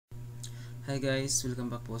Hi guys,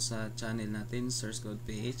 welcome back po sa channel natin, Source Code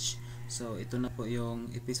PH. So ito na po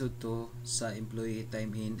yung episode 2 sa employee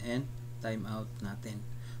time in and time out natin.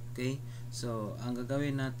 Okay? So ang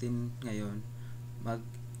gagawin natin ngayon,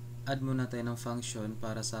 mag-add muna tayo ng function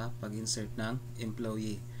para sa pag-insert ng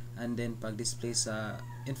employee and then pag-display sa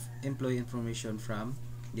employee information from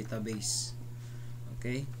database.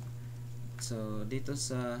 Okay? So dito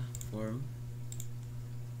sa form,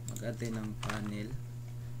 mag-add tayo ng panel.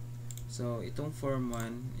 So, itong form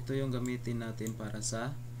 1, ito yung gamitin natin para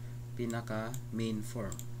sa pinaka main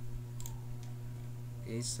form.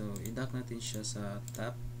 Okay, so i-dock natin siya sa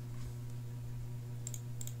top.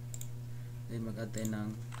 Then mag-add tayo ng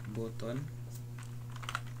button.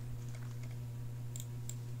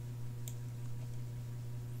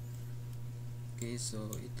 Okay,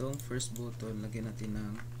 so itong first button, lagyan natin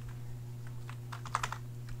ng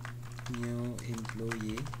new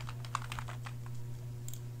employee.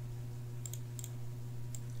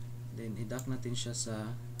 Then i-dock natin siya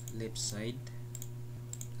sa left side.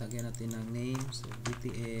 Lagyan natin ng name, so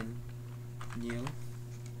btn new.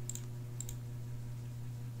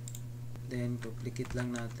 Then duplicate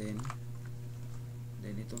lang natin.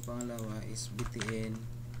 Then itong pangalawa is btn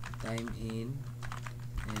time in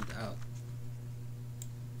and out.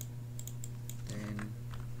 Then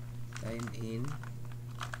time in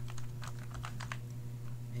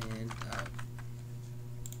and out.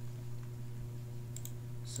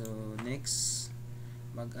 So next,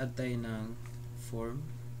 mag-add tayo ng form.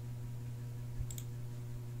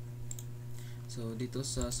 So dito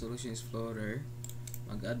sa Solution Explorer,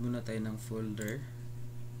 mag-add muna tayo ng folder.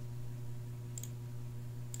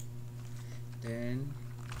 Then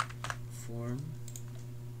form.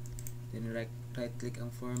 Then right click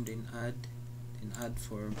ang form, then add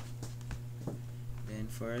form. Then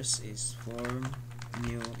first is form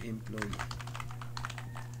new employee.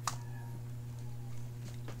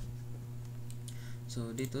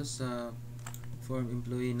 So dito sa form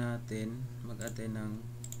employee natin, mag-add tayo ng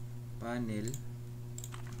panel.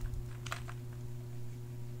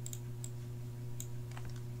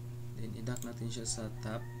 Then i-dock natin siya sa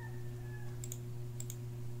top.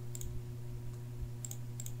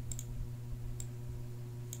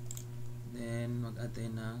 Then mag-add tayo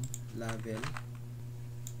ng label.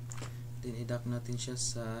 Then i-dock natin siya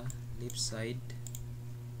sa left side.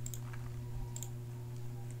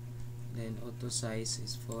 Then auto size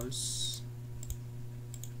is false.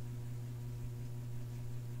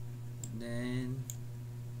 Then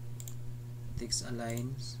text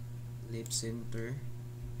aligns left center.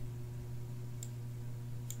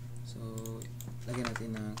 So lagyan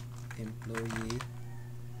natin ng employee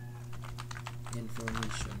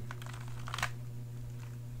information.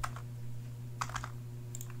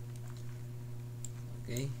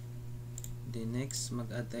 Okay. Then next,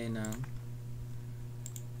 mag-add tayo ng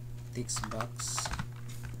text box.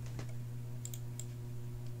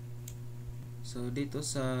 So dito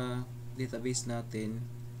sa database natin,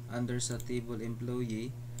 under sa table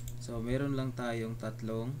employee, so meron lang tayong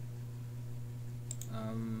tatlong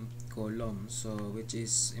column, so which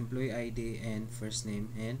is employee ID and first name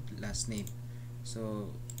and last name.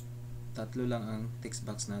 So tatlo lang ang text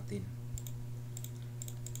box natin.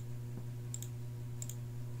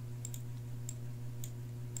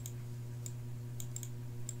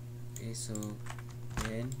 Okay, so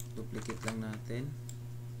then duplicate lang natin.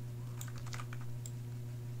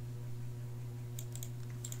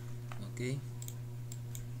 Okay,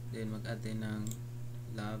 then mag-add din ng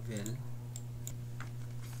label.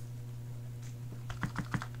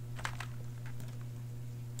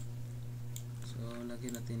 So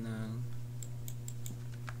lagyan natin ng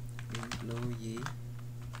employee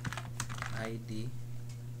ID.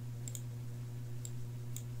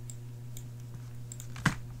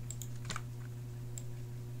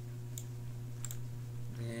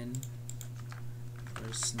 Then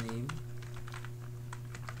first name,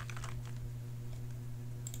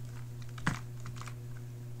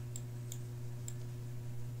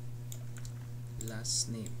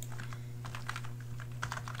 last name.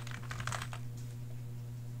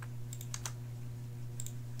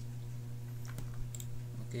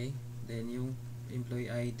 Okay, then yung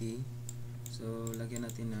employee ID, so lagyan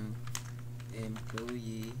natin ng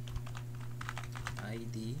employee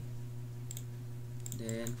ID.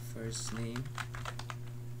 Then first name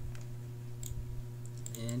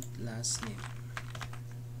and last name.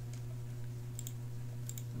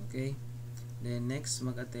 Okay, then next,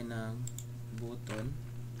 mag-add tayo ng button.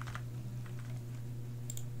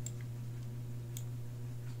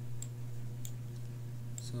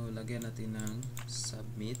 So lagyan natin ng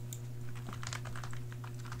submit.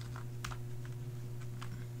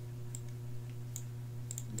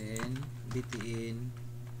 then btn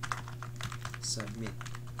submit.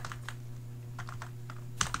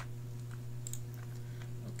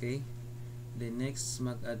 Okay, then next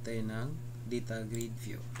mag-add tayo ng data grid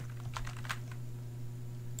view.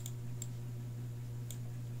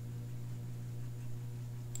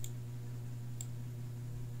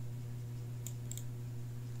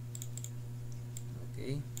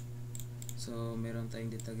 Okay, so meron tayong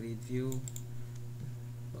data grid view.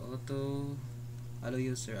 Auto allow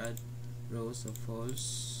user add rows of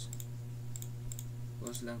false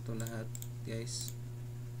lang to lahat, guys.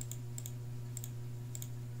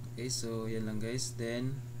 Okay, so yan lang, guys.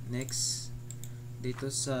 Then next,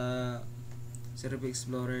 dito sa Survey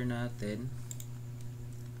Explorer natin,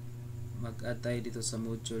 mag-add tayo dito sa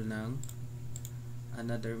module ng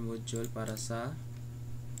another module para sa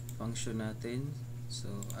function natin.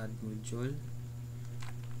 So add module,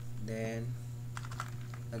 then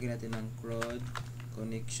lagyan natin ng CROD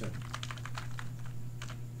connection.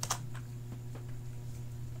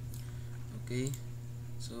 Okay,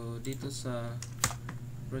 so dito sa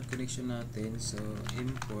CROD connection natin, so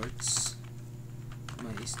imports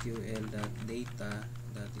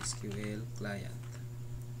mysql.data.sql client.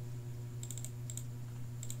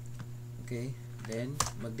 Okay, then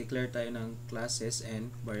mag-declare tayo ng classes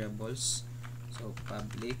and variables. So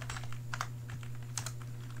public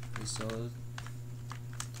result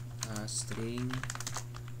string,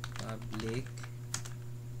 public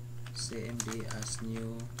cmd as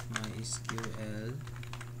new mysql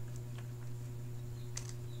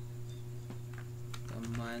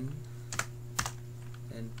command,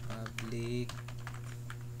 and public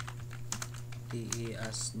de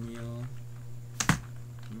as new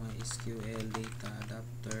mysql data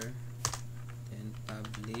adapter, then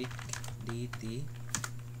public dt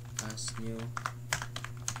as new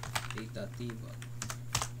data table,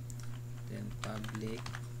 then public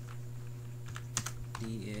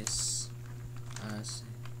ds as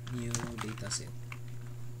new dataset.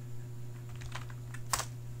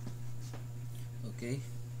 Okay,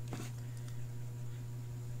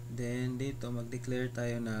 then dito mag-declare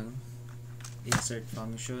tayo ng insert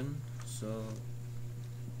function. So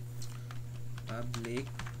public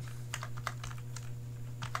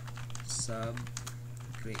sub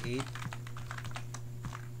create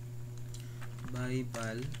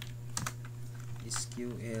Bible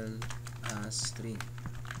SQL as string,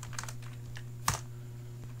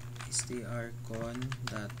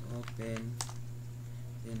 strcon.open,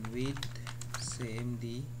 then with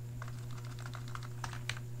cmd,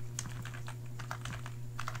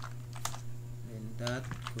 then dot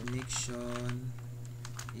connection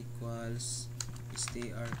equals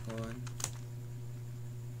strcon,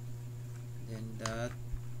 then dot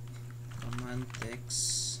command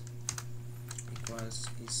text equals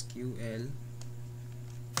sql,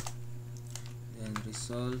 then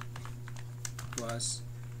result was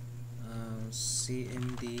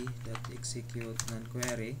cmd.execute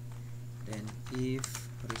non-query, then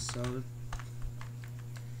if result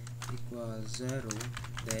equals 0,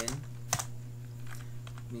 then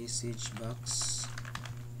message box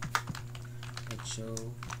that show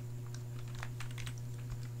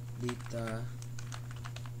data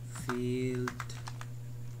field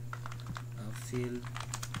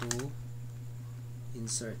to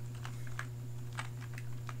insert.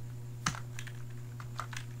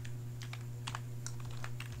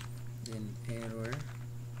 Then error,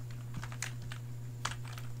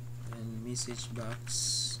 and message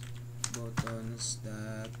box buttons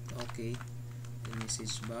that okay, the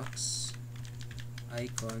message box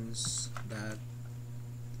icons that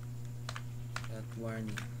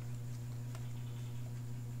warning.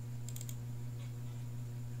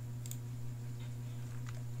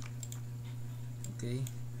 Okay,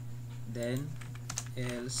 then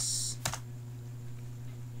else,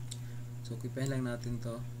 so kipahin lang natin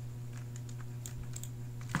to,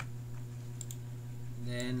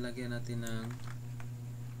 then lagyan natin ng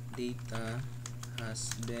data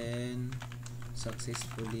has been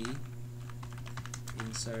successfully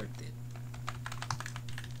inserted,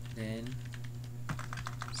 then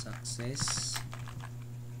success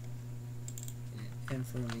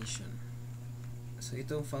information. So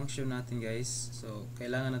itong function natin, guys, so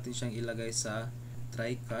kailangan natin siyang ilagay sa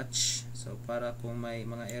try catch, so para kung may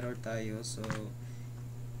mga error tayo, so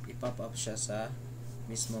i-pop up siya sa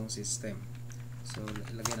mismong system. So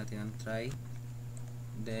ilagay natin ang try,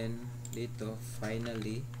 then dito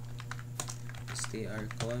finally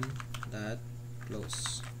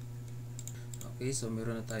strcon.close. Okay, so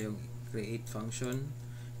meron na tayong create function.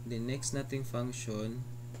 The next nating function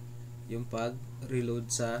yung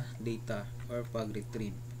pag-reload sa data or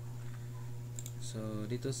pag-retrieve. So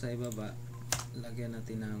dito sa ibaba, lagyan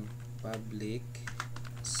natin ng public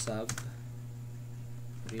sub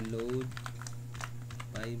reload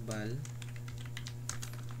Bible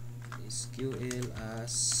SQL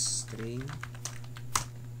as string,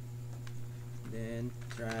 then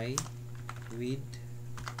try with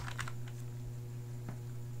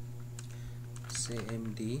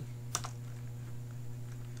cmd,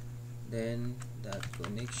 then dot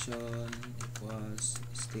connection equals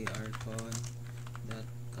strcon dot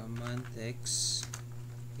command text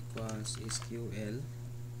equals SQL.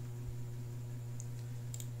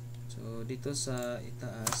 So dito sa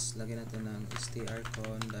itaas, lagyan natin ng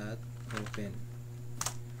strcon dot open,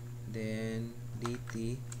 then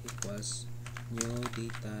dt equals new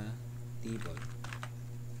data table.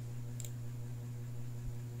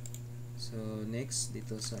 So next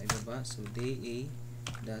dito sa ibaba, so da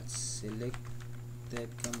dot selected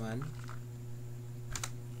command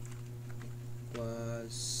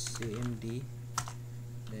equals cmd,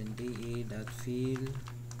 then da dot fill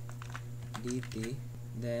dt,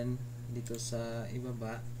 then dito sa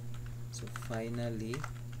ibaba, so finally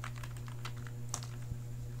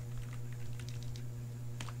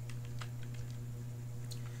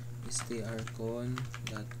strcon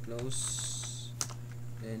dot close,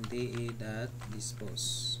 then da dot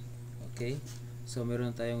dispose. Okay, so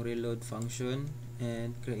meron tayong reload function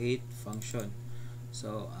and create function.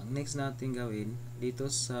 So ang next natin gawin dito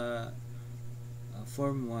sa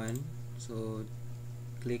form 1, so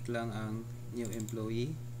click lang ang new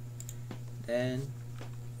employee, then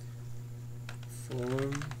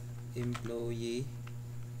form employee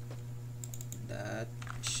dot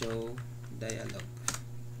show dialog.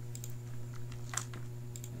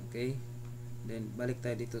 Okay, then balik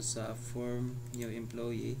tayo dito sa form new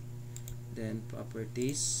employee, then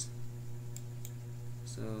properties.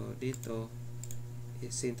 So dito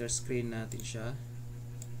center screen natin siya.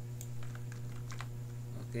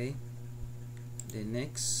 Okay, then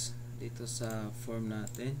next dito sa form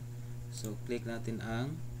natin, so click natin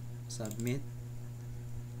ang submit.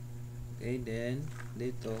 Okay, then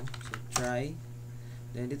dito so try,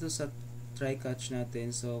 then dito sa try catch natin,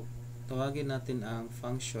 so tawagin natin ang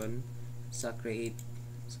function sa create.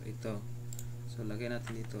 So ito, so lagyan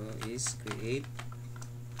natin dito is create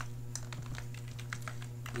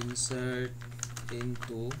insert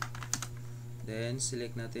into, then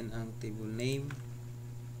select natin ang table name,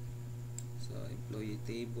 so employee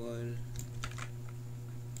table,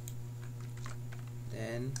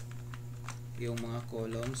 then yung mga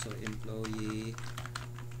column, so employee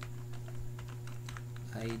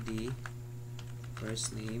ID,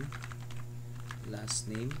 first name,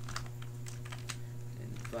 last name,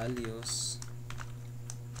 then values.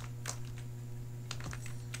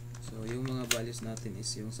 So yung mga values natin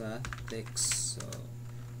is yung sa text, so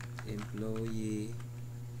employee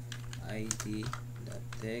ID dot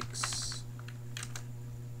text.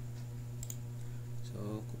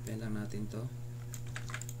 So copy lang natin to,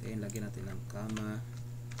 then lagyan natin ng comma,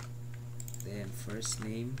 then first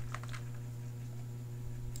name,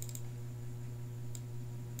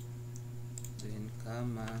 then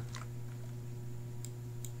comma,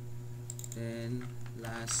 then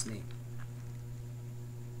last name.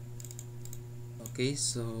 Okay,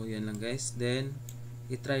 so yan lang guys, then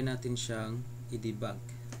i-try natin siyang i-debug.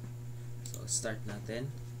 So start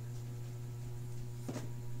natin.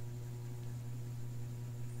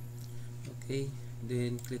 Okay,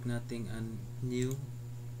 then click natin ang new,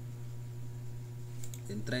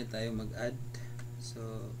 then try tayo mag-add.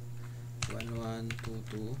 So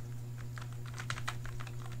 1122,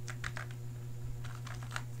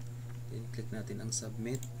 then click natin ang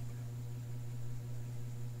submit.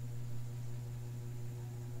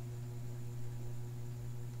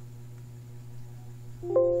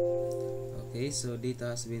 Okay, so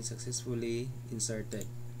data has been successfully inserted.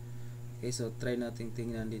 Okay, so try natin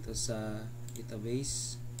tingnan dito sa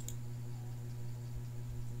database.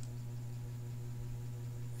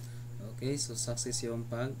 Okay, so success yung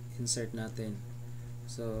pag-insert natin.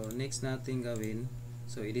 So next natin gawin,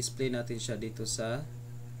 so i-display natin siya dito sa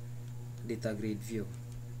data grid view.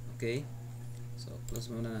 Okay, so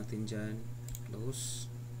close muna natin dyan,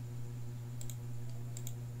 close,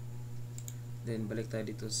 then balik tayo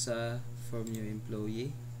dito sa form new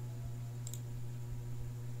employee,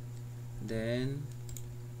 then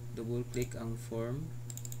double click ang form.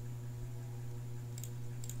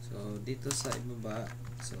 So dito sa ibaba,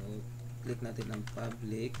 so click natin ang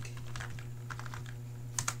public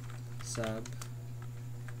sub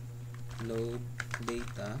load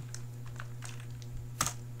data,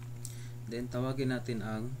 then tawagin natin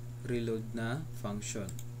ang reload na function.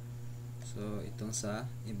 So itong sa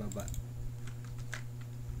ibaba.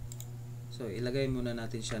 So ilagay muna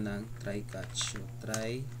natin siya ng try catch. So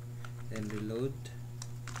try, then reload,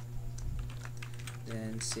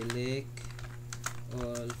 then select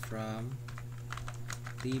all from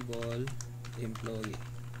table employee,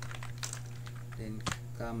 then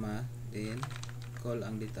comma, then call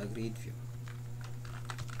ang data grid view.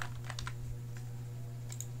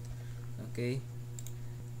 Okay,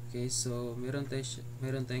 so meron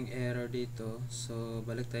tayong error dito. So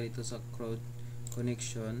balik tayo dito sa crowd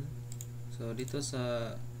connection. So dito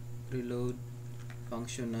sa reload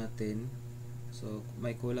function natin, so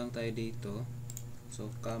may kulang tayo dito. So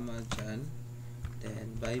comma dyan,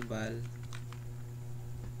 then Bible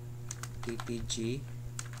ttg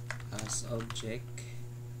as object.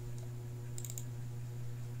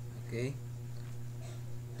 Okay,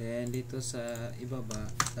 then dito sa ibaba,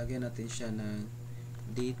 lagyan natin siya ng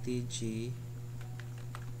dtg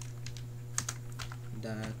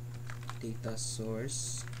dot data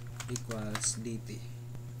source equals dt.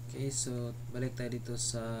 Okay, so balik tayo dito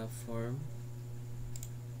sa form.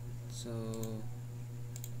 So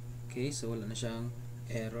okay, so wala na siyang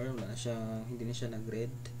error, hindi na siya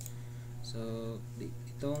nag-read. So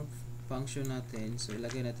itong function natin, so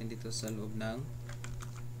ilagay natin dito sa loob ng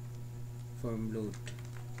form load.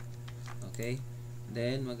 Okay,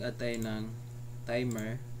 then mag-add tayo ng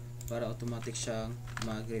timer para automatic siyang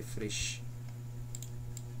mag-refresh.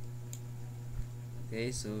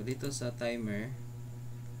 Okay, so dito sa timer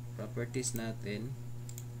properties natin,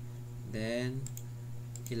 then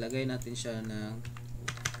ilagay natin siya ng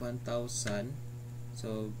 1000.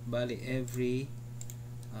 So bali every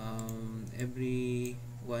 1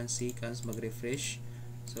 seconds mag-refresh.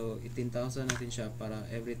 So 18,000 natin siya para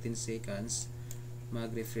every 10 seconds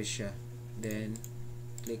mag-refresh siya. Then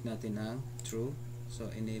click natin ang true. So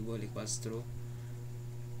enable equals true.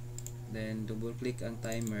 Then double click ang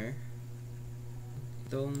timer.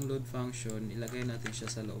 Itong load function, ilagay natin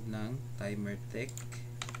siya sa loob ng timer tech.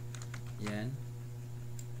 Yan.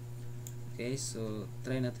 Okay, so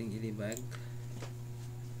try natin i-debug.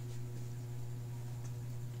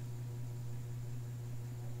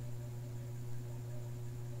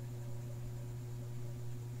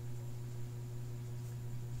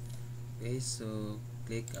 Okay, so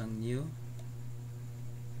click ang new.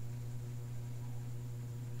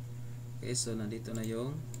 Okay, so nandito na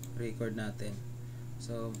yung record natin.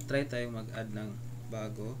 So try tayong mag-add ng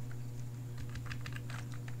bago.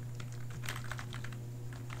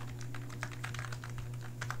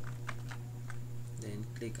 Then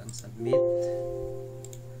click ang submit.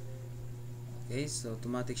 Okay, so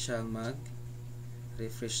automatic siyang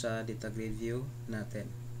mag-refresh sa data grid view natin.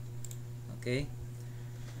 Okay,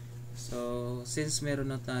 so since meron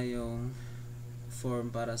na tayong form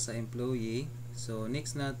para sa employee, so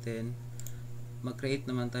next natin mag-create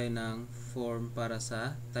naman tayo ng form para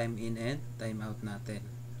sa time in and time out natin.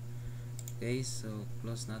 Okay, so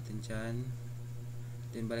close natin dyan.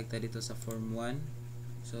 Then balik tayo dito sa form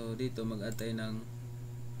 1. So dito mag-add tayo ng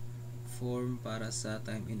form para sa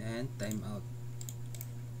time in and time out.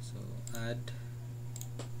 So add,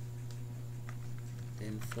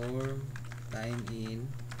 then form time in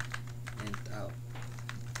and out,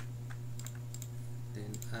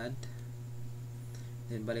 then add,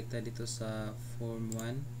 then balik tayo dito sa form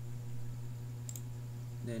 1,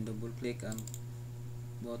 then double click ang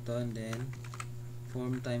button, then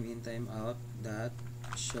form time in time out dot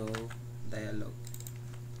show dialog.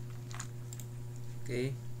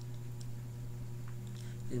 Okay,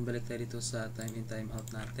 then balik tayo dito sa time in time out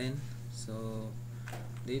natin. So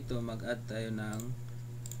dito mag-add tayo ng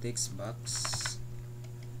text box.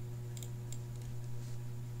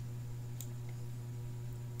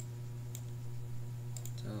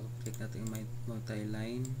 So click natin yung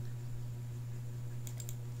multi-line,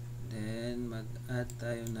 then mag-add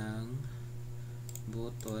tayo ng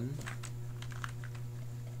button.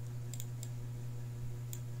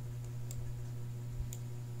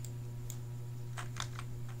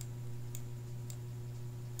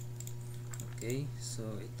 Okay, so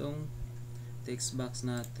itong text box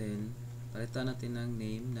natin, palitan natin ng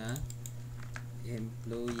name na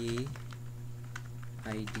employee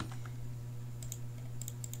ID.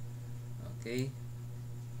 Okay,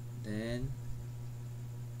 then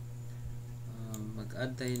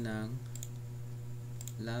mag-add tayo ng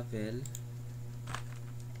label.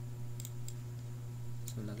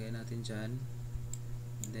 So lagay natin dyan,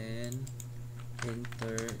 then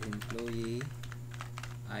enter employee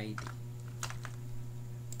ID,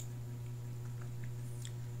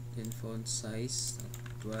 then font size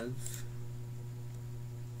 12.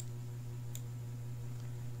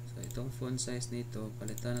 So itong font size nito,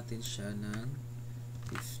 palitan natin siya ng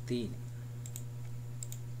 15,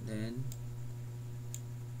 then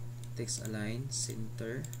text align,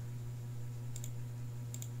 center.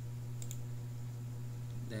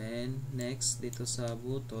 Then next dito sa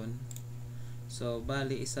button, so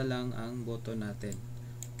bali isa lang ang button natin.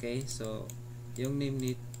 Okay, so yung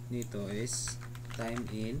name nito is time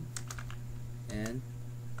in and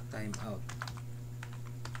time out.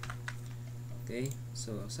 Okay,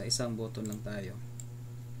 so sa isang button lang tayo.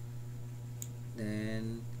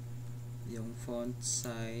 Then yung font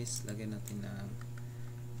size, lagyan natin ng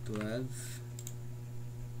 12.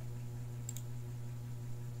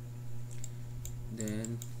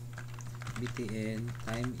 Then btn,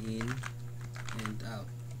 time in and out.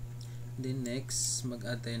 Then next,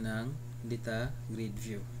 mag-add tayo ng data grid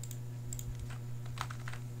view.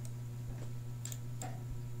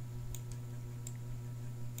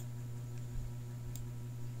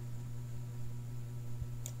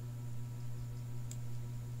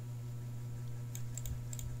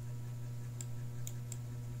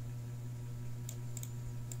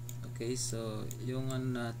 Okay, so yung ano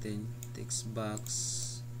natin, text box,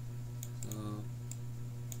 so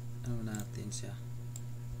ano natin siya,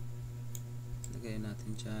 lagay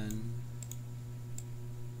natin dyan.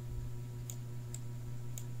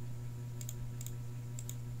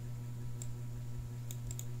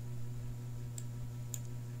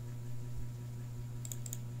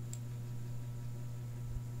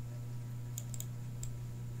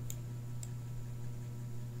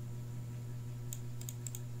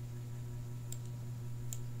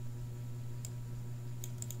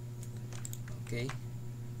 Okay,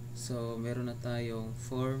 so meron na tayong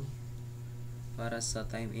form para sa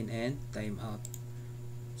time in and time out.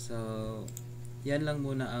 So yan lang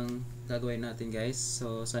muna ang gagawin natin, guys.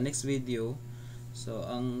 So sa next video, so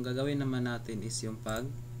ang gagawin naman natin is yung pag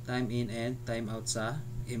time in and time out sa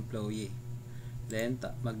employee. Then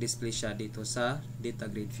mag-display siya dito sa data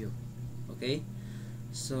grid view. Okay,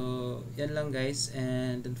 so yan lang, guys,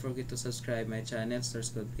 and don't forget to subscribe my channel,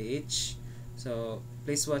 Source Code PH. So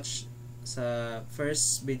please watch sa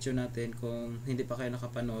first video natin kung hindi pa kayo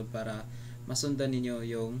nakapanood para masundan ninyo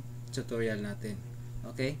yung tutorial natin.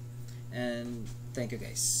 Okay? And thank you,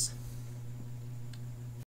 guys.